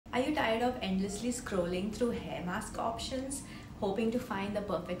you tired of endlessly scrolling through hair mask options, hoping to find the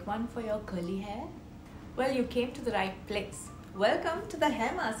perfect one for your curly hair? Well, you came to the right place. Welcome to the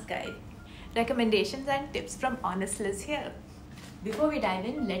Hair Mask Guide. Recommendations and tips from Honest Liz here. Before we dive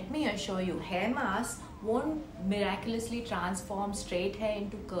in, let me assure you, hair masks won't miraculously transform straight hair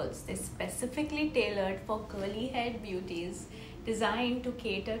into curls. They're specifically tailored for curly haired beauties, designed to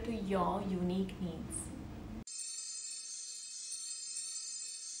cater to your unique needs.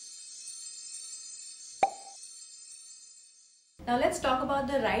 Now let's talk about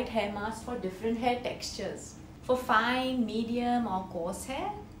the right hair mask for different hair textures. For fine, medium or coarse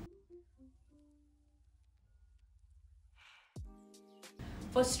hair.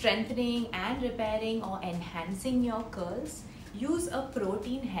 For strengthening and repairing or enhancing your curls, use a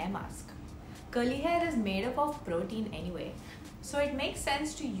protein hair mask. Curly hair is made up of protein anyway, so it makes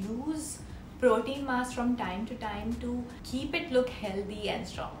sense to use protein mask from time to time to keep it look healthy and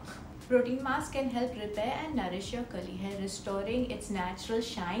strong. Protein mask can help repair and nourish your curly hair, restoring its natural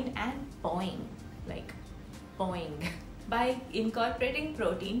shine and boing, like boing. By incorporating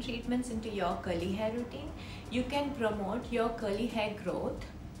protein treatments into your curly hair routine, you can promote your curly hair growth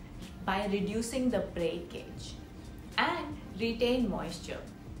by reducing the breakage and retain moisture.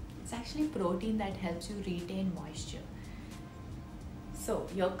 It's actually protein that helps you retain moisture. So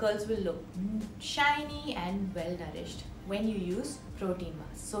your curls will look shiny and well nourished when you use protein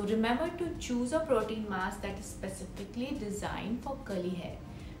mask. So remember to choose a protein mask that is specifically designed for curly hair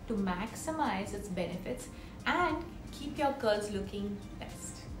to maximize its benefits and keep your curls looking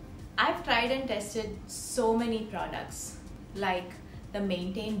best. I've tried and tested so many products, like the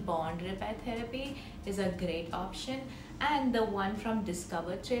Maintain Bond Repair Therapy is a great option, and the one from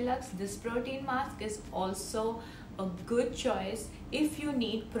Discover Treluxe, this protein mask, is also a good choice if you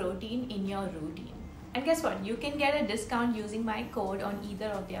need protein in your routine. And guess what? You can get a discount using my code on either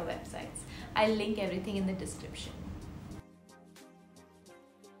of their websites. I'll link everything in the description.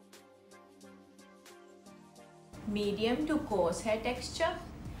 Medium to coarse hair texture,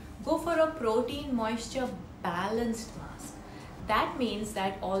 go for a protein moisture balanced mask. That means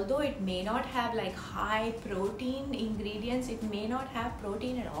that although it may not have like high protein ingredients, it may not have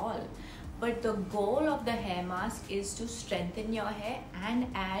protein at all, but the goal of the hair mask is to strengthen your hair and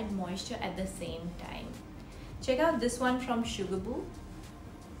add moisture at the same time. Check out this one from Sugarboo.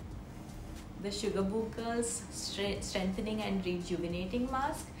 The Sugarboo Curls Strengthening and Rejuvenating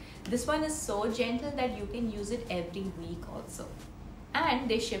Mask. This one is so gentle that you can use it every week also. And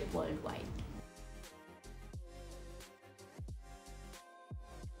they ship worldwide.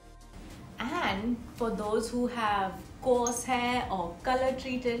 And for those who have coarse hair or color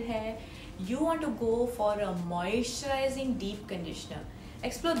treated hair, you want to go for a moisturizing deep conditioner.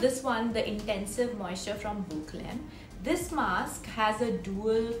 Explore this one, the Intensive Moisture from Bouclem. This mask has a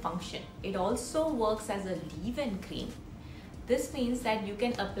dual function. It also works as a leave-in cream. This means that you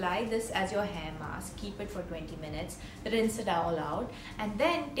can apply this as your hair mask, keep it for 20 minutes, rinse it all out, and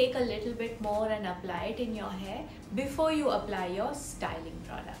then take a little bit more and apply it in your hair before you apply your styling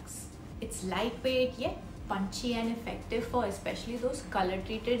products. It's lightweight yet punchy and effective for especially those color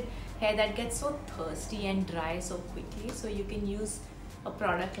treated hair that gets so thirsty and dry so quickly. So you can use a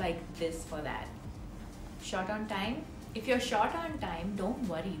product like this for that. Short on time? If you're short on time, don't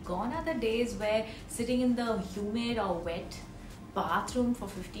worry. Gone are the days where sitting in the humid or wet bathroom for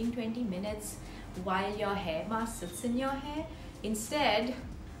 15-20 minutes while your hair mask sits in your hair. Instead,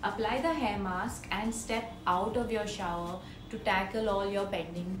 apply the hair mask and step out of your shower to tackle all your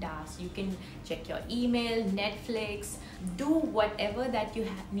pending tasks. You can check your email, Netflix, do whatever that you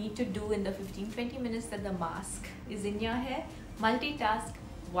need to do in the 15-20 minutes that the mask is in your hair. Multitask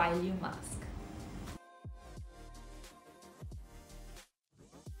while you mask.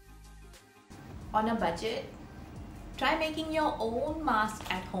 On a budget, try making your own mask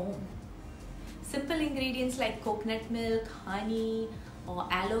at home. Simple ingredients like coconut milk, honey, or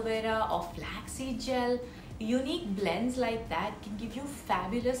aloe vera or flaxseed gel, unique blends like that can give you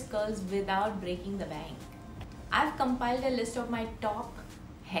fabulous curls without breaking the bank. I've compiled a list of my top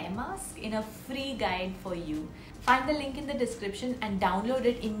hair masks in a free guide for you. Find the link in the description and download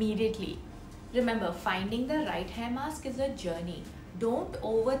it immediately. Remember, finding the right hair mask is a journey. Don't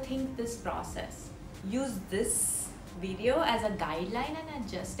overthink this process. Use this video as a guideline and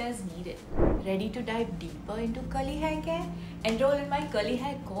adjust as needed. Ready to dive deeper into curly hair care? Enroll in my curly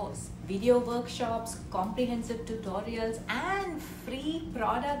hair course. Video workshops, comprehensive tutorials, and free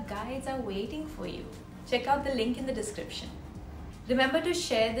product guides are waiting for you. Check out the link in the description. Remember to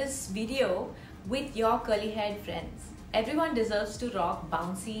share this video with your curly haired friends. Everyone deserves to rock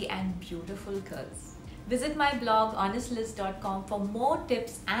bouncy and beautiful curls. Visit my blog honestlist.com for more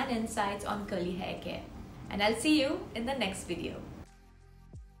tips and insights on curly hair care. And I'll see you in the next video.